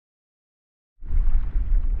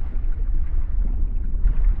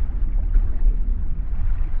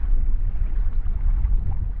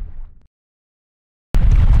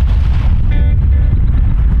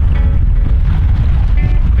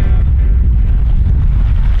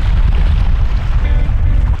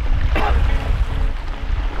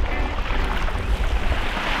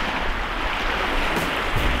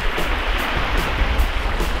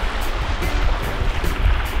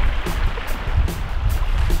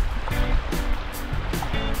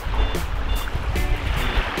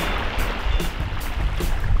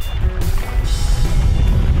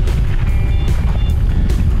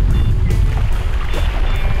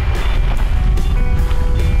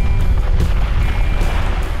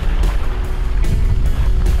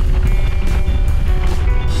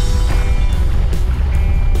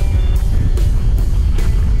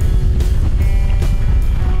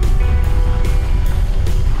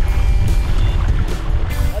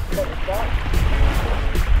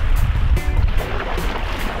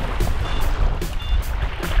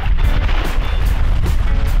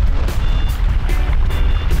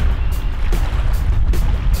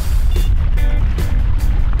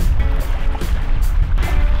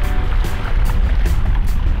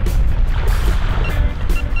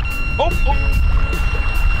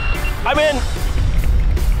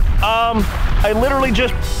I literally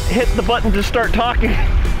just hit the button to start talking.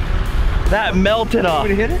 That melted off.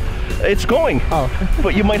 You want me to hit it? It's going. Oh.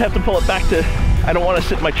 But you might have to pull it back to, I don't want to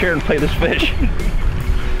sit in my chair and play this fish. I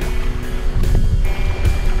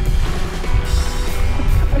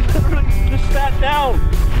literally just sat down.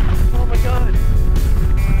 Oh my God.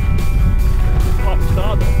 Oh, we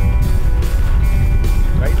saw them.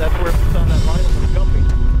 Right? That's where we saw that line that was jumping.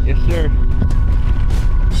 Yes, sir.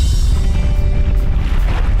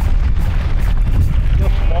 Real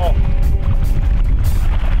small.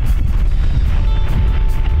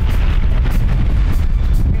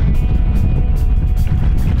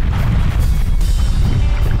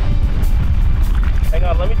 Hang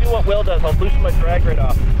on, let me do what Will does. I'll loosen my drag right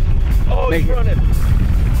off. Oh, he's running.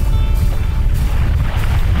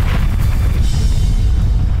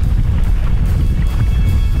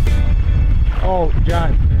 Oh,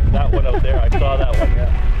 John. That one out there, I saw that one, yeah.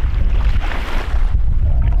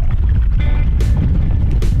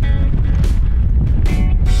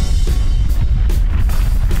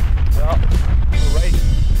 Well, you're right.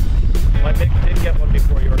 My mix did get one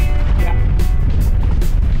before yours. Yeah.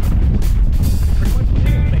 Pretty much the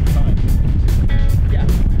same time. Yeah.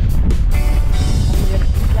 Only have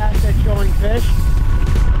two casts at showing fish.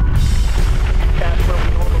 Cast where we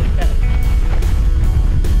normally catch.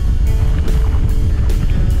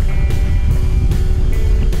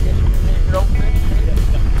 Your own fish.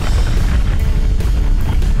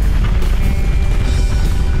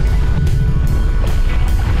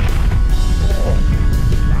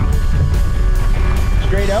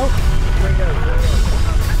 Straight out? Straight out, straight out.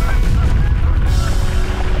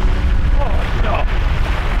 Oh, no.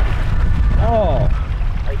 Oh.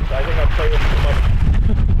 I think I played with too much.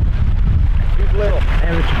 He's little.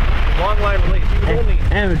 Amateur. Long line release. He was only,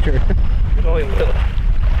 Amateur. he was only little.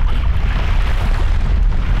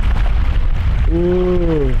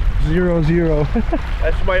 Ooh. 0-0.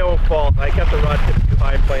 That's my own fault. I kept the rod tip too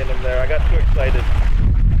high playing them there. I got too excited.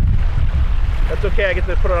 That's okay. I get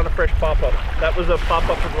to put it on a fresh pop-up. That was a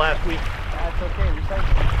pop-up from last week. That's okay.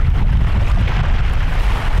 Recycle.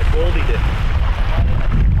 The Goldie did.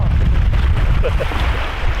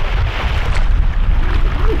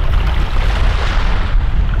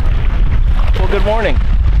 Well, good morning.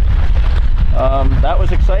 That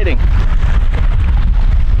was exciting.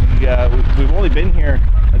 We've only been here,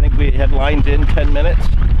 I think we had lines in 10 minutes.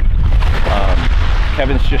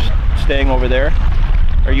 Kevin's just staying over there.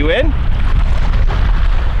 Are you in?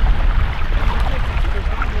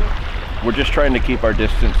 We're just trying to keep our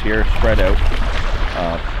distance here, spread out.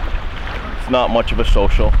 It's not much of a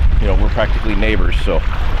social. You know, we're practically neighbors, so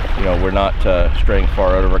you know, we're not straying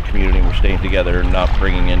far out of our community. We're staying together and not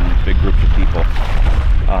bringing in big groups of people.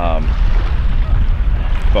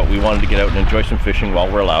 But we wanted to get out and enjoy some fishing while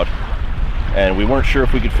we're allowed. And we weren't sure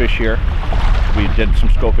if we could fish here. We did some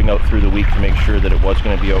scoping out through the week to make sure that it was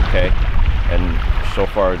going to be okay. And so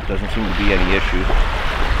far, it doesn't seem to be any issues.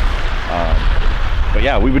 But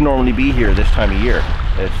yeah, we would normally be here this time of year.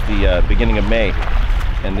 It's the beginning of May.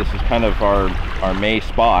 And this is kind of our May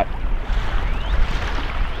spot.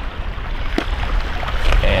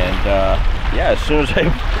 And yeah, as soon as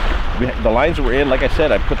the lines were in, like I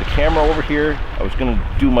said, I put the camera over here. I was going to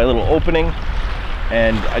do my little opening,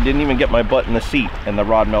 and I didn't even get my butt in the seat, and the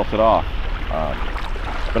rod melted off.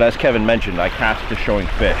 But as Kevin mentioned, I cast to showing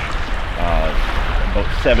fish. About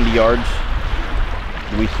 70 yards,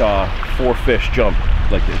 we saw 4 fish jump,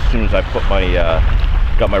 like as soon as I put my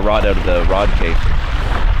got my rod out of the rod case.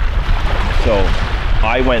 So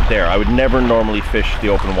I went there. I would never normally fish the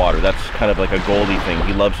open water. That's kind of like a Goldie thing.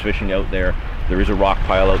 He loves fishing out there. There is a rock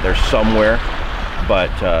pile out there somewhere, but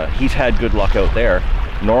he's had good luck out there.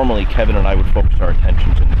 Normally, Kevin and I would focus our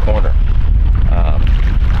attentions in the corner.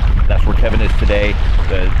 That's where Kevin is today.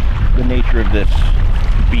 The nature of this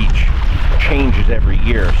beach changes every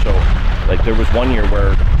year. So, like, there was one year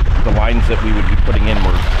where the lines that we would be putting in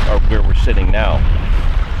are where we're sitting now.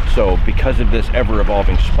 So because of this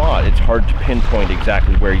ever-evolving spot, it's hard to pinpoint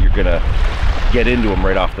exactly where you're gonna get into them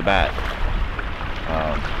right off the bat.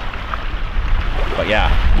 But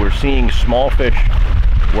yeah, we're seeing small fish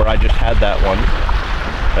where I just had that one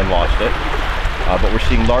and lost it. But we're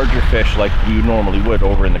seeing larger fish like we normally would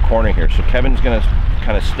over in the corner here. So Kevin's gonna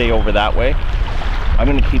kind of stay over that way. I'm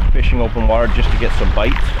gonna keep fishing open water just to get some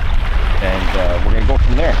bites, and we're gonna go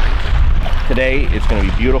from there. Today it's going to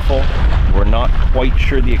be beautiful. We're not quite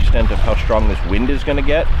sure the extent of how strong this wind is going to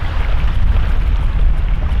get,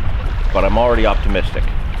 but I'm already optimistic.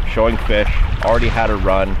 Showing fish, already had a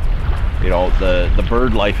run. You know, the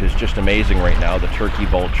bird life is just amazing right now. The turkey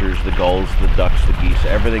vultures, the gulls, the ducks, the geese,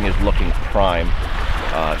 everything is looking prime.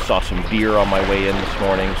 Saw some deer on my way in this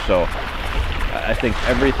morning, so I think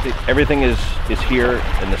everything is here,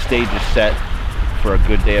 and the stage is set for a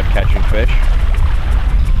good day of catching fish.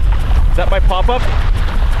 Is that my pop-up?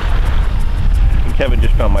 And Kevin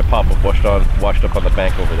just found my pop-up washed up on the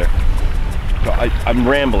bank over there. So I'm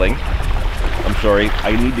rambling. I'm sorry.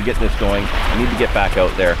 I need to get this going. I need to get back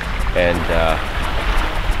out there, and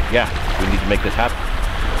yeah, we need to make this happen.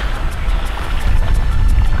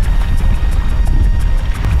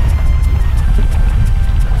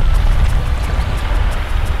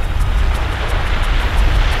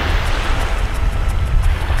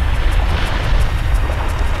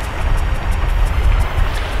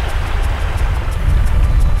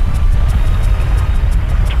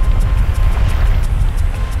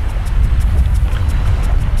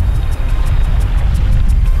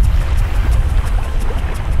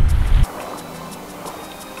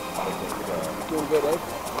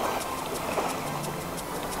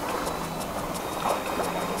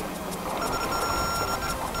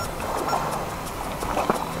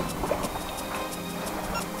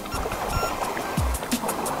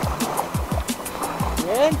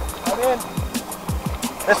 I'm in.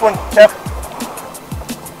 This one, Kev.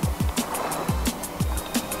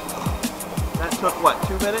 That took what,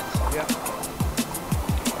 2 minutes? Yeah.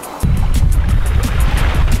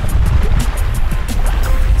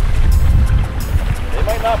 They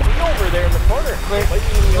might not be over there in the corner. They might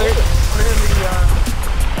be in the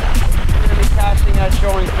Clearly, casting at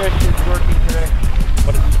showing fish is working today.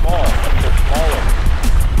 But it's small. They're smaller.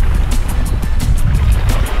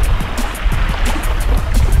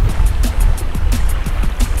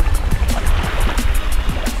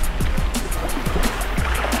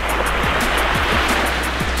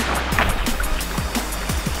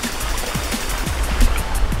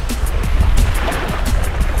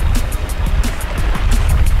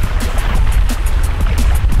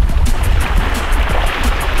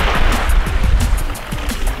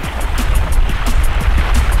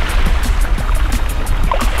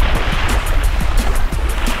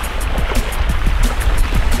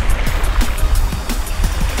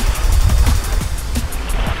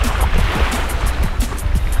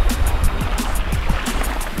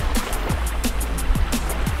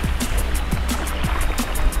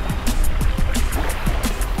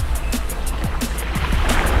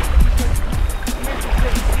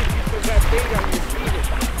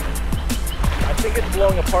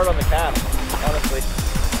 Blowing apart on the cast, honestly.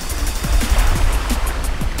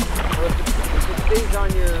 Well, if it stays on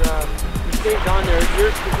your, it stays on there,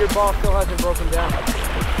 your ball still hasn't broken down.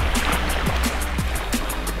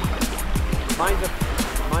 Mine's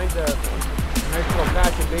a nice little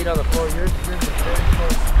patch of bait on the floor. Yours is very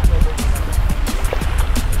close.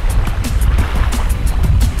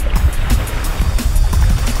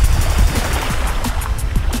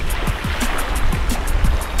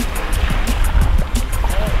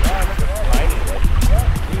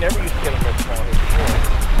 Never used to get them this small here before.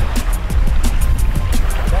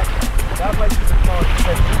 That might be the smallest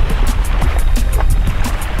fish.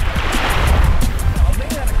 I'll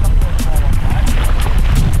maybe have a couple of small ones back.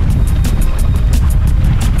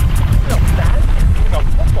 You know, that? You know,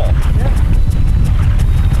 football. Yeah.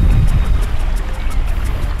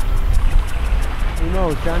 Who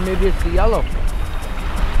knows, John? Maybe it's the yellow.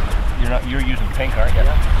 You're using pink, aren't you?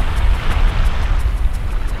 Yeah.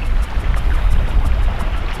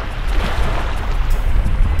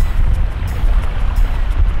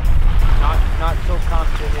 Not so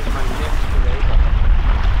confident in my mix today, but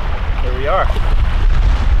Here we are.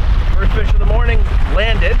 First fish of the morning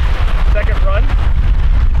landed. Second run.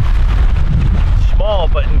 Small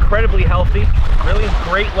but incredibly healthy. Really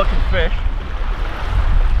great looking fish.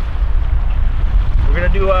 We're gonna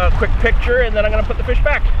do a quick picture and then I'm gonna put the fish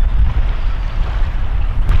back.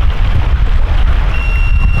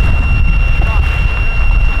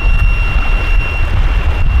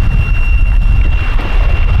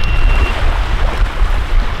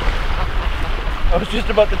 I was just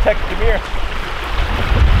about to text Demir.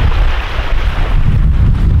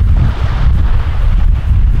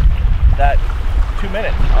 That 2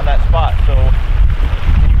 minutes on that spot, so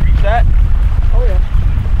can you reach that? oh yeah.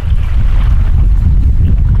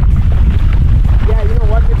 Yeah, you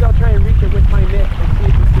know what? Maybe I'll try and reach it with my mix and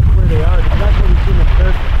see if it's just where they are, because that's what we've seen in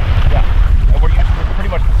surfing. Yeah. And we're using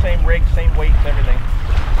pretty much the same rig, same weights, everything.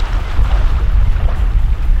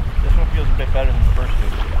 This one feels a bit better than the first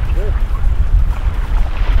two. Sure.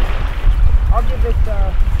 I'll give it,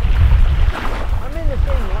 I'm in the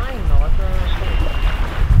same line though, that's what I'm saying.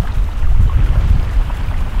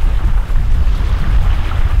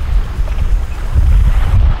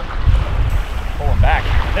 Pulling back.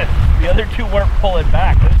 The other two weren't pulling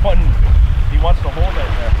back. This one, he wants to hold it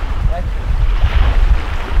there. That's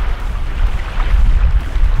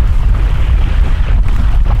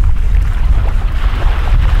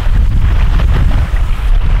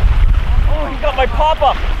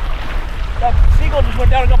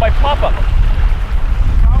down and got my pop-up.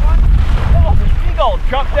 Oh, the seagull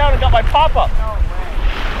jumped down and got my pop-up. No way.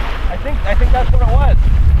 I think that's what it was.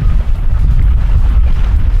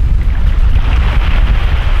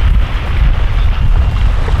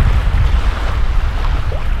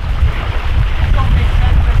 Don't make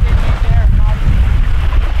sense that they'd be there, not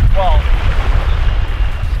Well,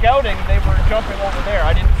 scouting, they were jumping over there.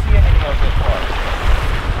 I didn't see anything out this far.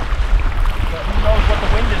 But who knows what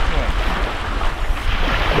the wind is doing?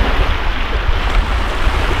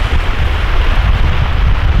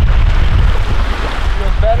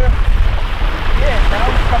 Feels better? Yeah, now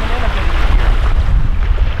he's coming in a bit easier.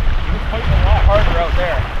 He was fighting a lot harder out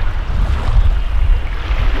there.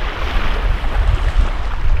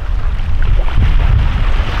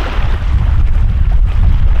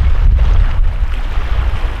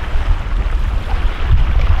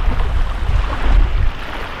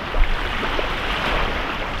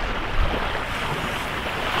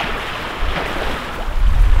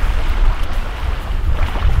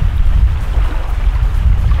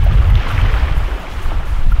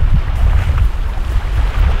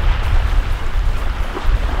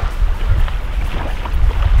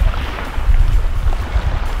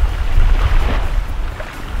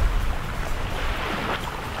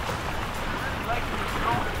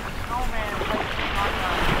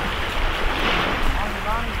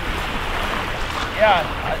 Yeah,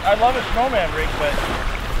 I love a snowman rig, but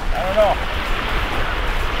I don't know.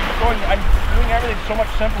 I'm doing everything so much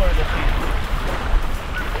simpler this season.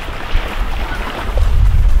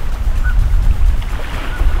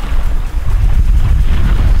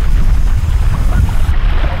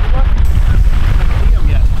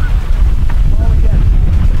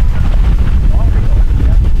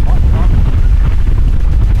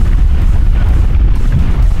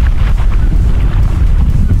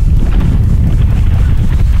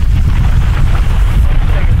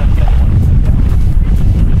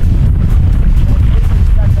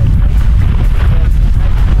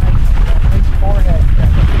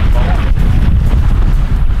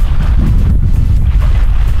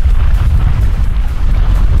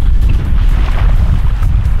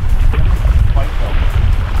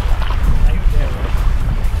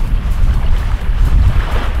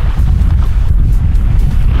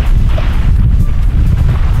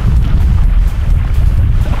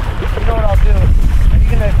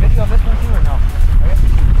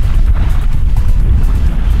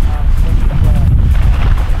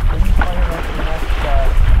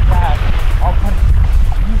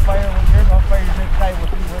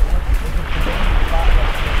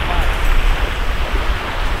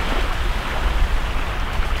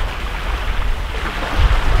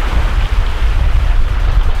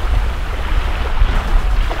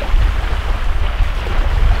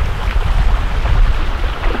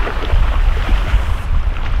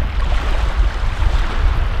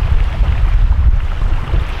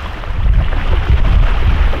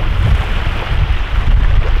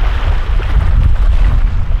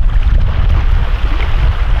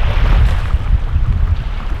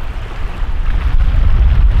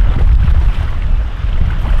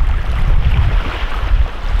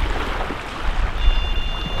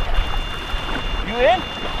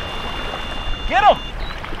 Get him!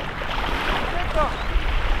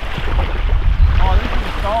 Oh, this is a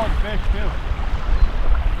solid fish too.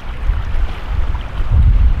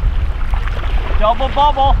 Double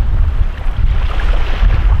bubble.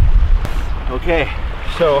 Okay,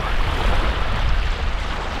 so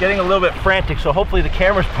getting a little bit frantic, so hopefully the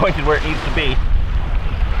camera's pointed where it needs to be.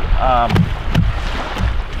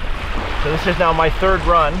 So this is now my third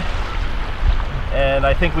run, and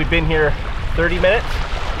I think we've been here 30 minutes.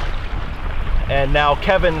 And now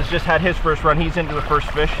Kevin's just had his first run. He's into the first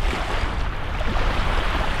fish.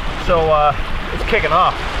 So it's kicking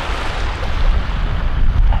off.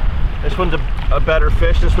 This one's a better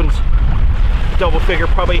fish. This one's double figure,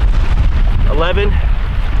 probably 11.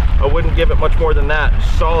 I wouldn't give it much more than that.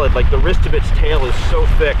 Solid, like the wrist of its tail is so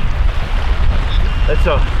thick.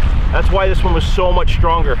 That's why this one was so much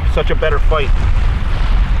stronger. Such a better fight.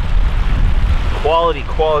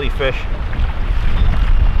 Quality fish.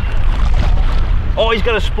 Oh, he's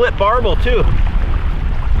got a split barbel too.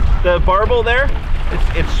 The barbel there,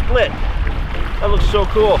 it's split. That looks so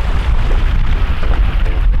cool.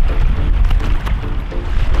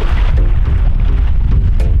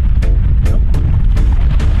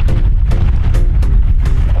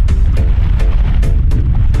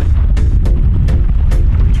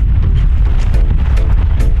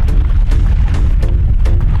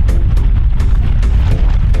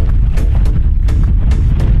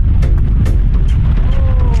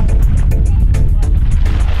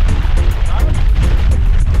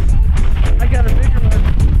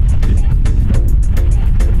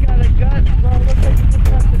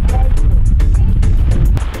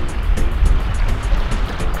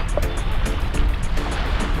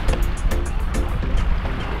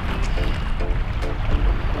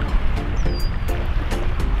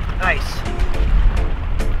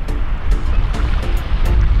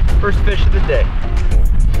 First fish of the day.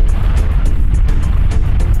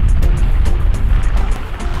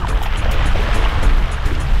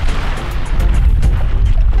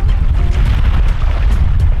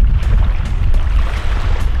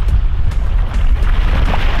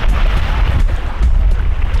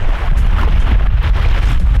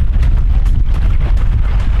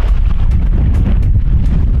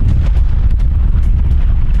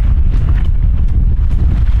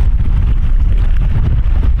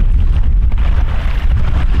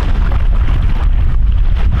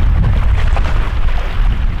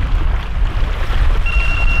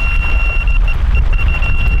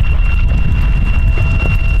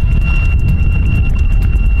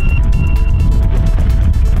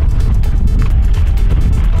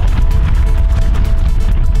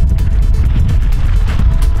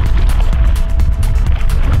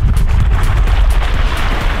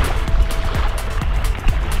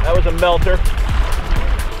 A melter.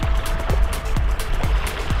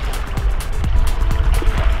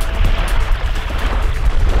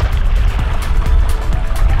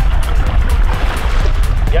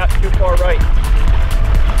 Yeah, too far right.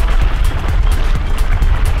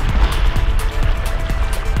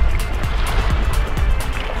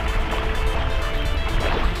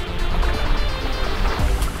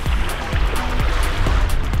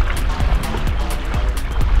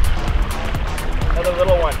 Another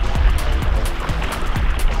little one.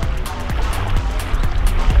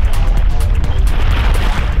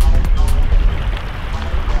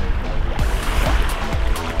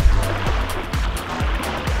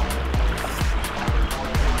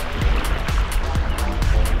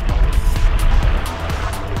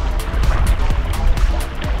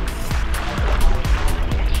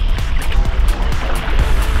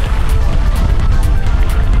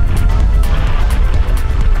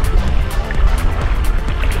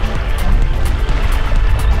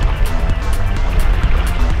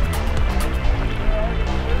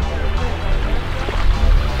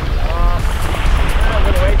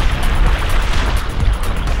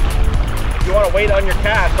 Wait on your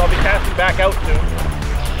cast. I'll be casting back out soon.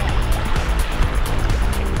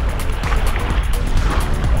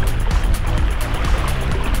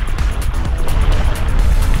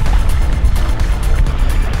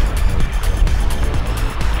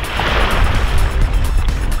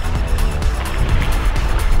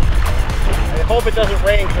 I hope it doesn't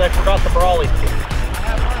rain because I forgot the brawly.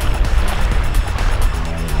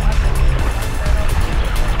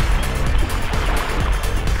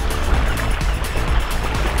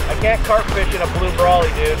 Can't carp fish in a blue brawly,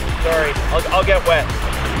 dude. Sorry, I'll get wet.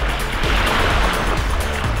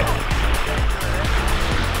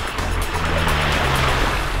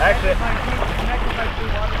 Actually,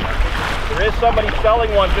 there is somebody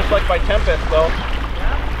selling one just like my Tempest, though.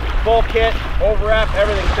 Full kit, overwrap,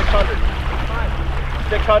 everything, 600.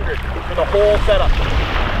 600 for the whole setup.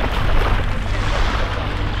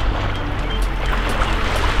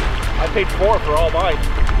 I paid $4 for all mine.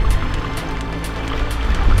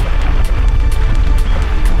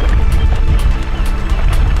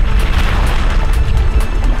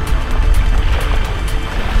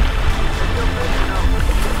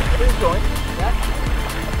 Going. Yeah?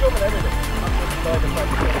 I'm filming everything. I'm just glad if I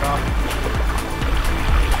can get it off.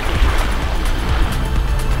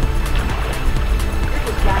 You're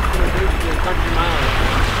just casting a country mile.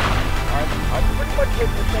 I'm pretty much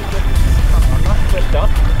hitting the same distance. I'm not slipped up.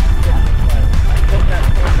 I built that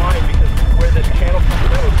same line because where this channel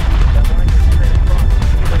comes out, that line is straight across.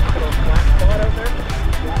 See this little flat spot out there?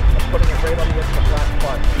 I'm putting it right on the edge of the flat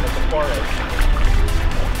spot at the far edge.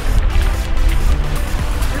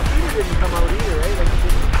 Didn't come out either, right? Like you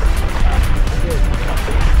didn't.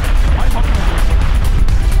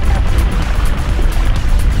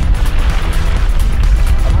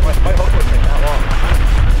 My hook wouldn't take that long.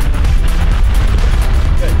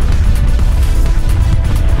 Good.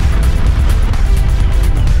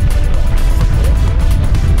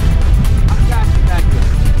 I'm casting back here.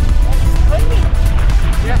 Tiny.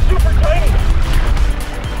 Yeah, super tiny.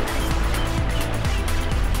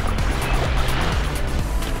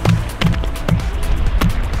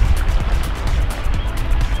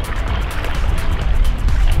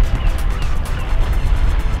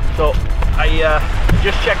 So I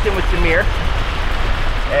just checked in with Demir,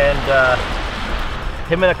 and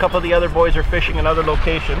him and a couple of the other boys are fishing another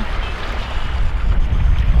location.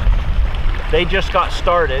 They just got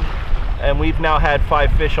started, and we've now had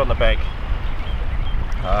 5 fish on the bank.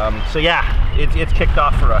 So yeah, it's kicked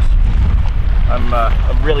off for us. I'm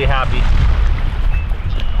really happy.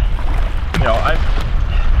 You know,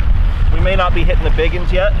 we may not be hitting the big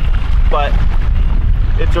ones yet, but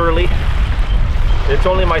it's early. It's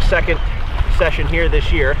only my second session here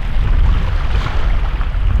this year.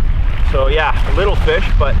 So yeah, little fish,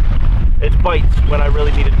 but it's bites when I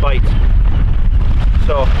really needed bites.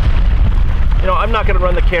 So, you know, I'm not gonna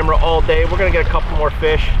run the camera all day. We're gonna get a couple more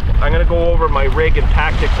fish. I'm gonna go over my rig and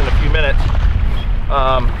tactics in a few minutes.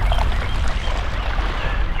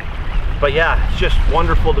 But yeah, it's just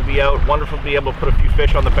wonderful to be out, wonderful to be able to put a few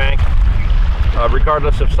fish on the bank,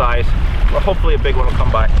 regardless of size. Well, hopefully a big one will come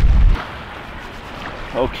by.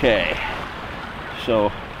 Okay, so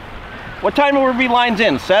what time will we be lines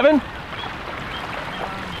in? 7?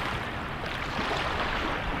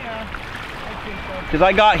 Yeah, I think so. Because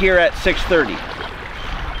I got here at 6:30.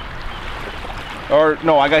 Or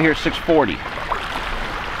no, I got here at 6:40.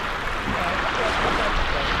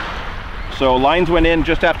 So lines went in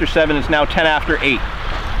just after 7. It's now 10 after 8.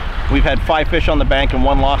 We've had 5 fish on the bank and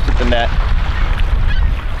 1 lost at the net.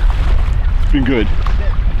 It's been good.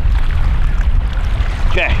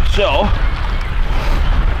 Okay, so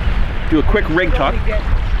do a quick rig tuck. Only get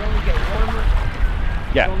warmer.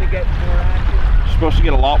 Yeah. Only get more active. Supposed to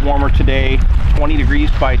get a lot warmer today, 20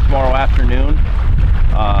 degrees by tomorrow afternoon.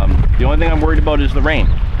 The only thing I'm worried about is the rain,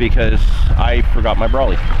 because I forgot my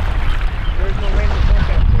brolly. There's no rain in the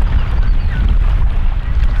forecast.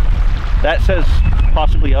 That says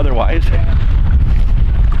possibly otherwise.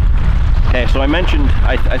 Okay, so I mentioned,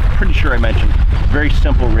 I'm pretty sure I mentioned, very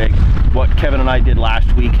simple rig, what Kevin and I did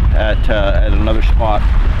last week at another spot.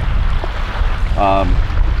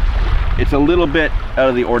 It's a little bit out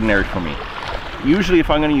of the ordinary for me. Usually if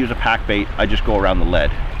I'm going to use a pack bait, I just go around the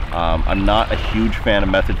lead. I'm not a huge fan of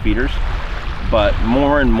method feeders, but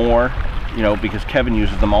more and more, you know, because Kevin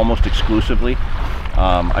uses them almost exclusively,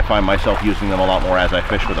 I find myself using them a lot more as I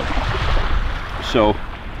fish with them. So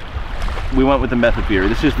we went with the method feeder.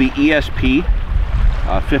 This is the ESP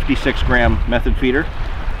 56 gram method feeder.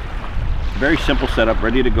 Very simple setup,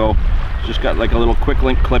 ready to go. It's just got like a little quick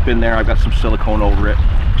link clip in there. I've got some silicone over it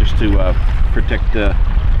just to protect,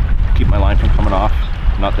 keep my line from coming off.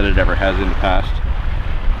 Not that it ever has in the past.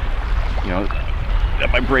 You know,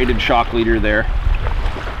 got my braided shock leader there.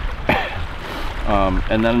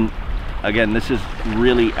 And then again, this is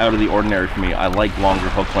really out of the ordinary for me. I like longer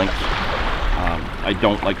hook lengths. I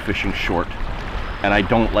don't like fishing short, and I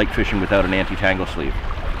don't like fishing without an anti-tangle sleeve.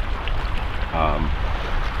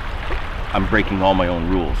 I'm breaking all my own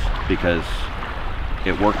rules because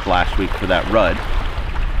it worked last week for that rud,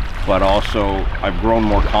 but also I've grown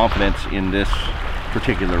more confidence in this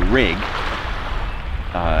particular rig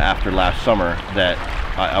after last summer that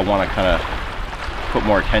I want to kind of put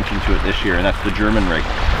more attention to it this year, and that's the German rig.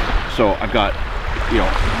 So I've got, you know,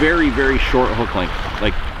 very, very short hook length,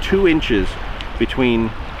 like 2 inches between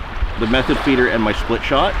the method feeder and my split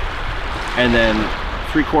shot, and then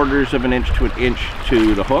 3/4 of an inch to an inch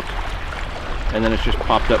to the hook, and then it's just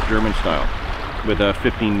popped up German style with a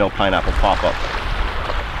 15 mil pineapple pop-up.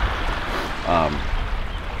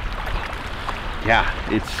 Yeah,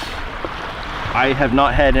 I have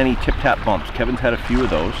not had any tip-tap bumps. Kevin's had a few of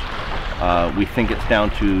those. We think it's down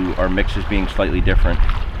to our mixes being slightly different.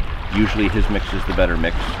 Usually his mix is the better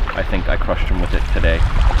mix. I think I crushed him with it today.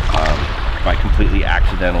 By completely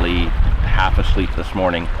accidentally, half asleep this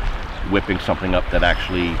morning, whipping something up that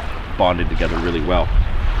actually bonded together really well.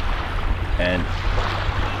 And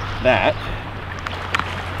that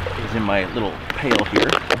is in my little pail here.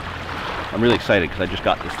 I'm really excited because I just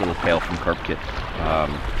got this little pail from Carp Kit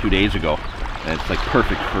 2 days ago, and it's like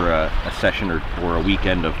perfect for a session or a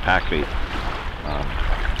weekend of pack bait.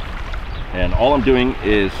 And all I'm doing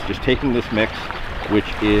is just taking this mix,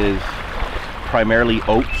 which is primarily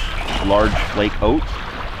oats, large flake oats,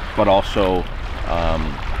 but also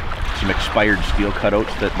some expired steel cut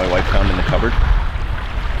oats that my wife found in the cupboard.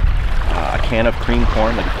 A can of cream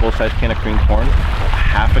corn, like a full-size can of cream corn,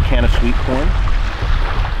 half a can of sweet corn,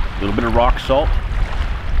 a little bit of rock salt,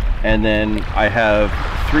 and then I have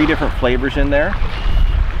 3 different flavors in there,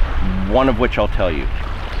 one of which I'll tell you,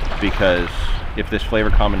 because if this flavor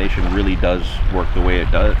combination really does work the way it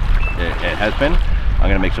has been, I'm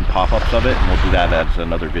going to make some pop-ups of it, and we'll do that as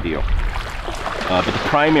another video. But the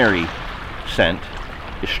primary scent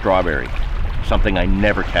is strawberry, something I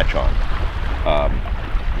never catch on.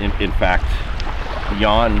 In fact,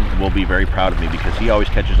 Jan will be very proud of me because he always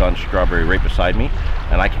catches on strawberry right beside me,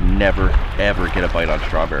 and I can never, ever get a bite on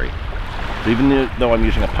strawberry. So even though I'm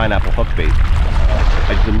using a pineapple hook bait,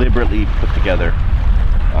 I deliberately put together,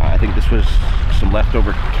 I think this was some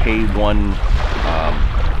leftover K1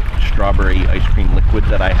 strawberry ice cream liquid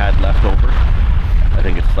that I had left over. I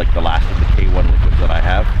think it's like the last of the K1 liquids that I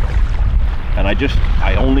have. And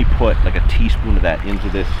I only put like a teaspoon of that into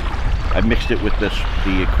this I mixed it with the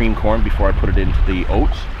cream corn before I put it into the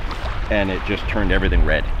oats, and it just turned everything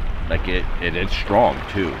red. Like it's strong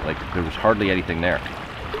too. Like there was hardly anything there.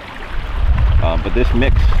 But this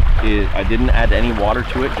mix I didn't add any water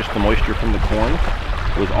to it. Just the moisture from the corn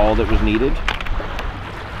was all that was needed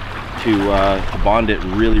to bond it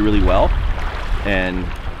really, really well. And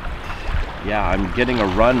yeah, I'm getting a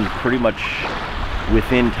run pretty much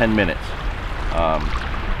within 10 minutes.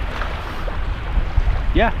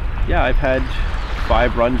 Yeah, I've had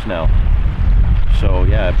 5 runs now. So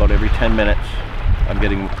yeah, about every 10 minutes I'm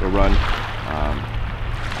getting a run.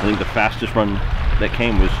 I think the fastest run that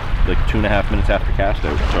came was like 2.5 minutes after cast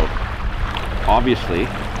out. So obviously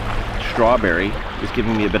strawberry is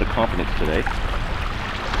giving me a bit of confidence today.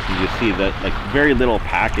 You see that, like, very little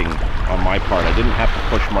packing on my part. I didn't have to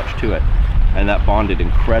push much to it, and that bonded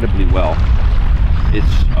incredibly well.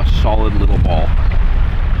 It's a solid little ball.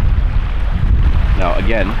 Now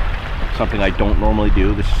again, something I don't normally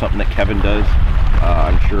do. This is something that Kevin does.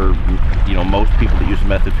 I'm sure most people that use the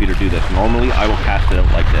method feeder do this. Normally I will cast it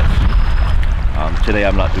out like this. Today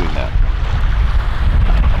I'm not doing that.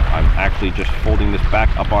 I'm actually just folding this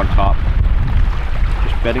back up on top,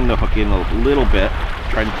 just bedding the hook in a little bit,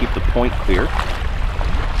 trying to keep the point clear. If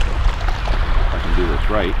I can do this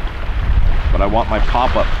right. But I want my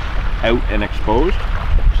pop-up out and exposed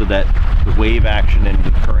so that the wave action and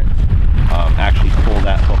the current actually pull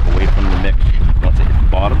that hook away from the mix once it hits the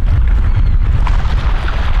bottom.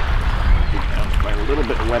 Find a little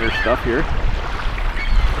bit wetter stuff here.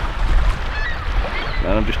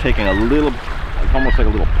 And I'm just taking a little, almost like a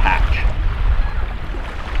little patch,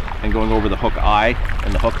 and going over the hook eye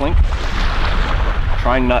and the hook link,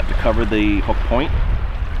 trying not to cover the hook point.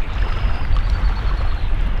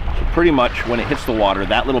 So pretty much when it hits the water,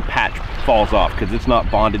 that little patch falls off because it's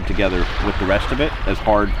not bonded together with the rest of it as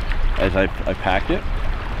hard as I packed it.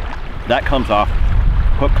 That comes off,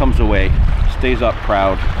 hook comes away, stays up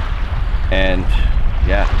proud, and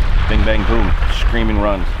yeah, bing bang boom, screaming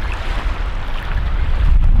runs.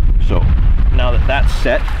 So now that that's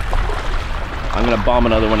set, I'm gonna bomb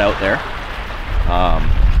another one out there.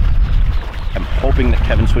 I'm hoping that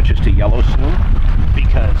Kevin switches to yellow soon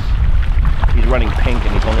because he's running pink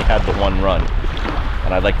and he's only had the 1 run,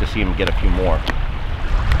 and I'd like to see him get a few more.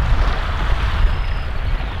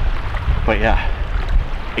 But yeah,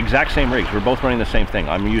 exact same rigs. We're both running the same thing.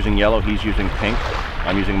 I'm using yellow, he's using pink.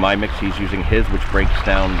 I'm using my mix, he's using his, which breaks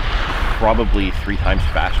down probably 3 times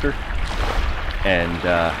faster. And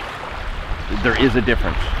there is a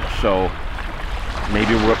difference. So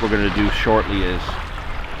maybe what we're going to do shortly is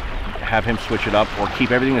have him switch it up or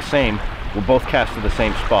keep everything the same. We'll both cast to the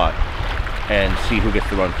same spot and see who gets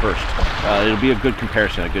the run first. It'll be a good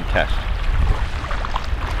comparison, a good test.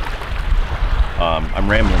 I'm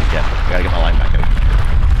rambling again. I gotta get my line back out.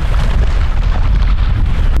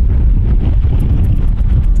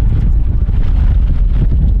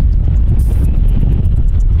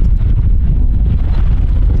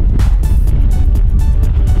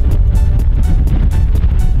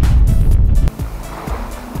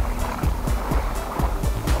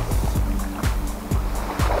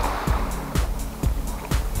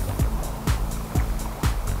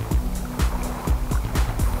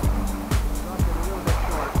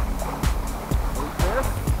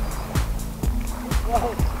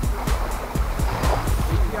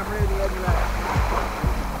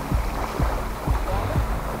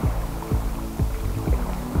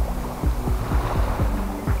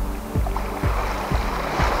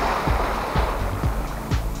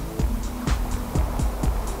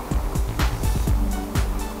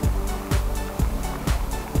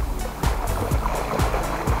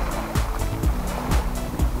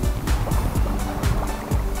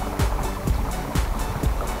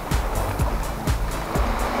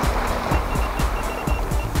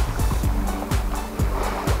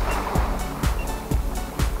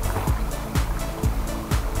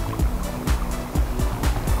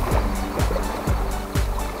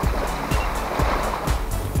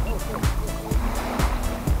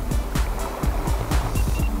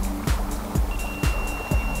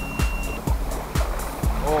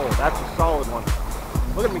 That's a solid one.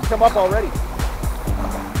 Look at me come up already.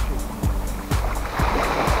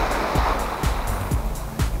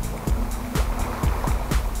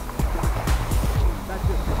 That's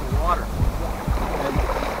just water. And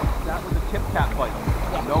that was a tip tap bite.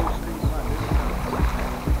 Yeah. No stream left.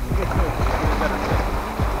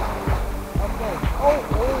 Okay. Oh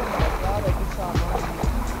my God, I just saw mine.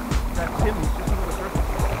 That's him. He's just over the surface.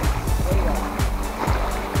 Way up.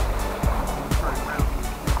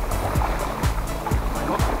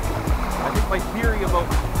 My theory about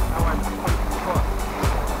how I'm supposed to cook.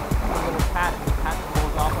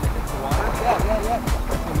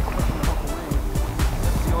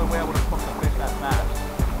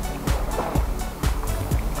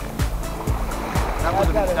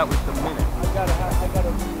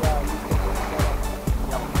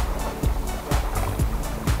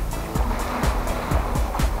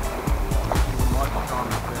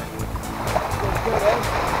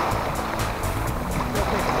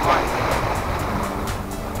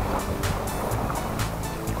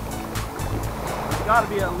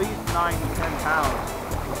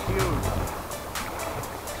 huge.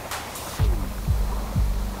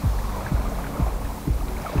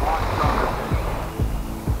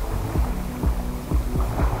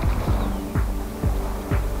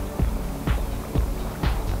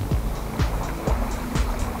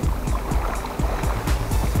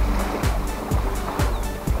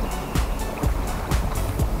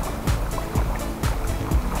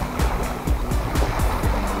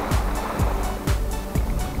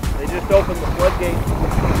 Just open the floodgates.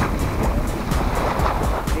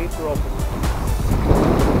 Gates are open.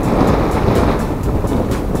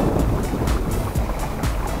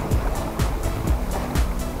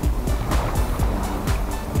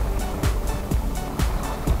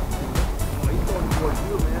 Oh, he's going towards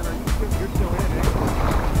you, man. You're still in, eh?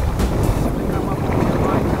 I think I'm up on your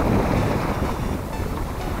line.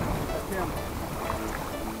 That's him.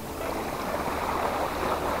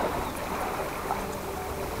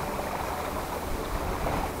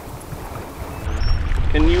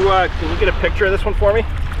 Can you get a picture of this one for me?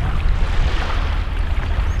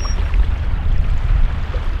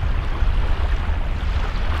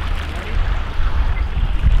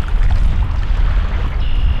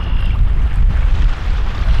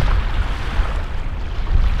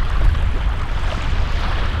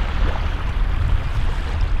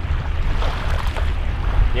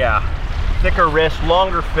 Yeah, thicker wrist,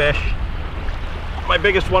 longer fish. My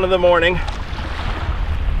biggest one of the morning.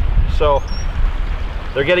 So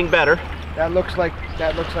they're getting better. That looks like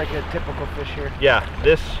a typical fish here. Yeah,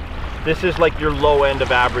 this is like your low end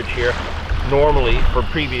of average here, normally for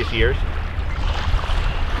previous years.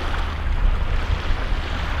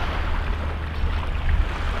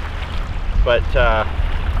 But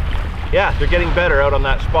yeah, they're getting better out on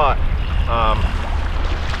that spot.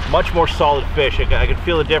 Much more solid fish. I could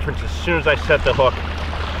feel the difference as soon as I set the hook.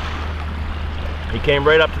 He came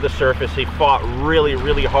right up to the surface. He fought really,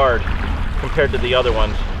 really hard compared to the other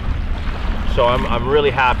ones. So I'm really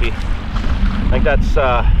happy. I think that's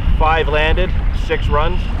 5 landed, 6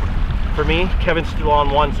 runs for me. Kevin's still on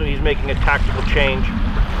 1, so he's making a tactical change.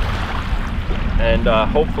 And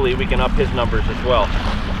hopefully we can up his numbers as well.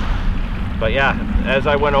 But yeah, as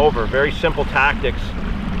I went over, very simple tactics,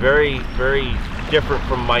 very, very different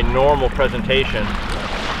from my normal presentation.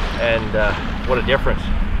 And what a difference.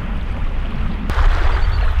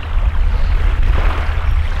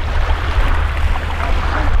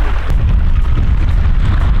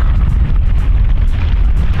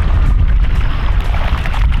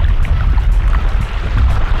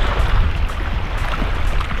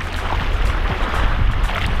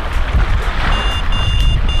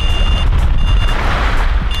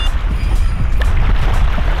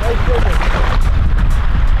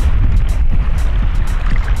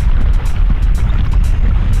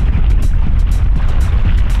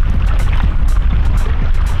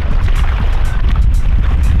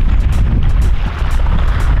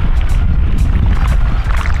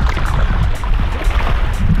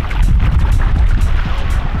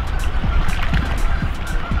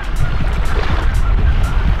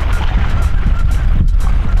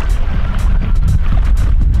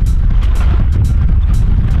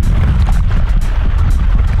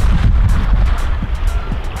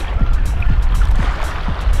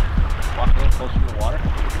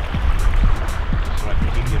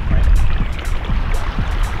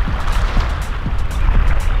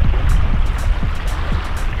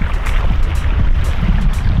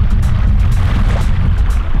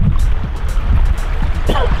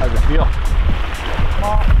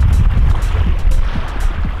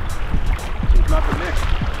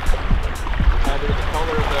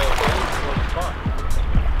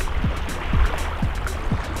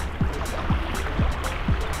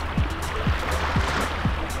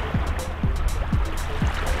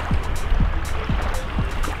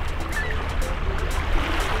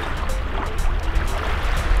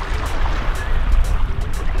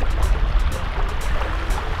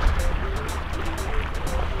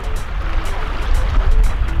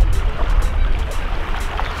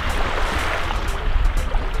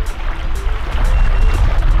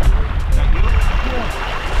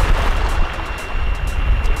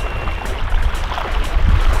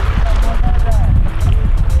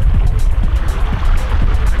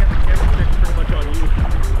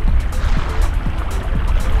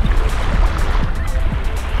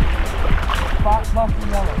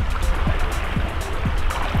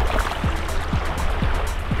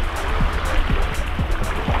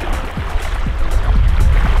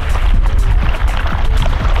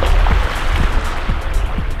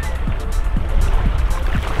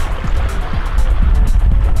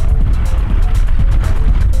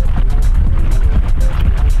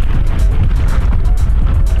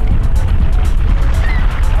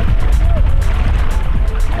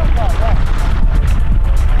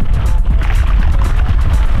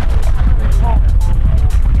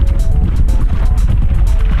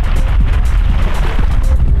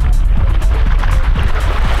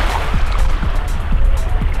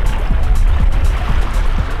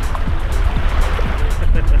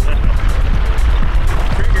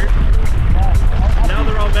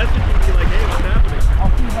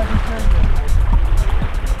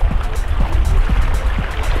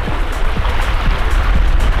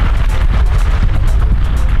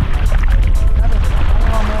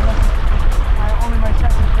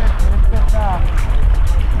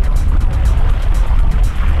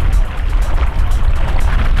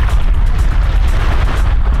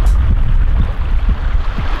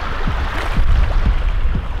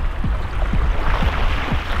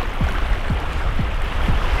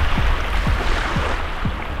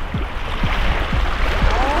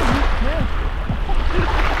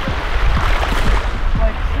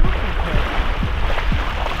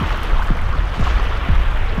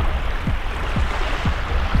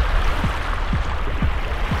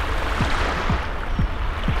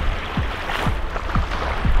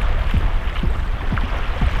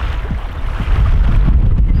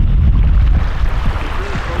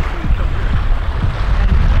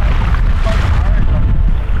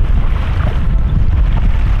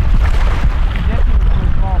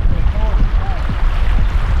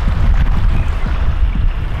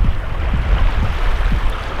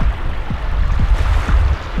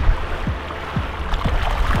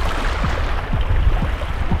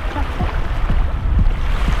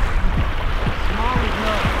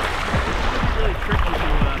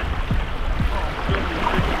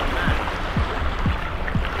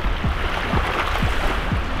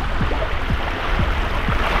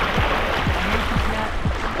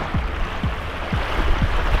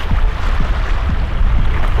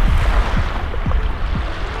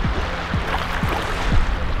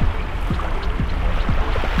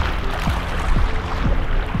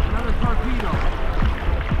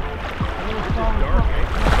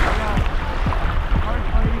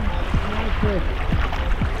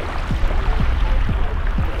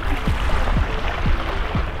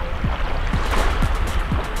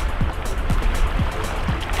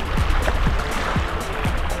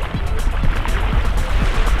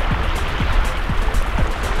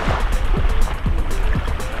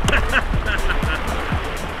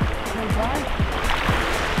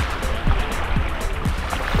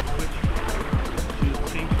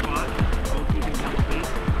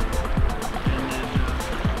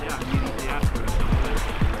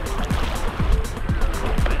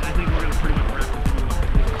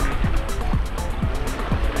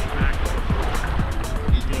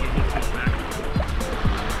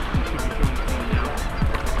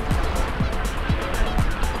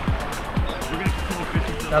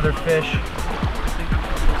 Another fish,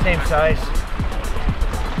 same size.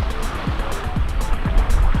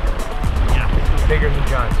 Yeah, bigger than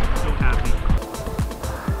John's. So happy.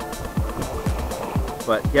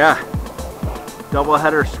 But yeah,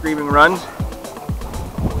 doubleheader screaming runs.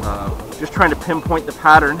 Just trying to pinpoint the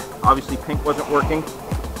pattern. Obviously pink wasn't working,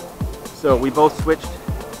 so we both switched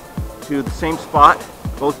to the same spot,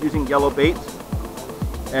 both using yellow baits,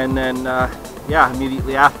 and then yeah,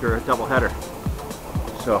 immediately after, a doubleheader.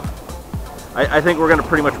 So I think we're going to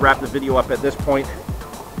pretty much wrap the video up at this point.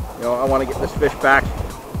 You know, I want to get this fish back.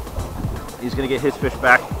 He's going to get his fish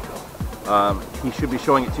back. He should be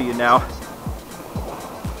showing it to you now.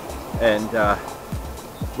 And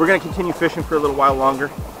we're going to continue fishing for a little while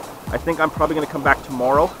longer. I think I'm probably going to come back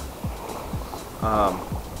tomorrow.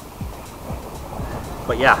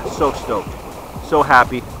 But yeah, so stoked. So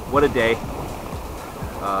happy. What a day.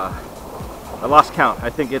 I lost count.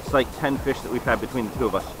 I think it's like 10 fish that we've had between the two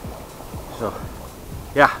of us. So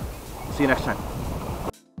yeah, see you next time.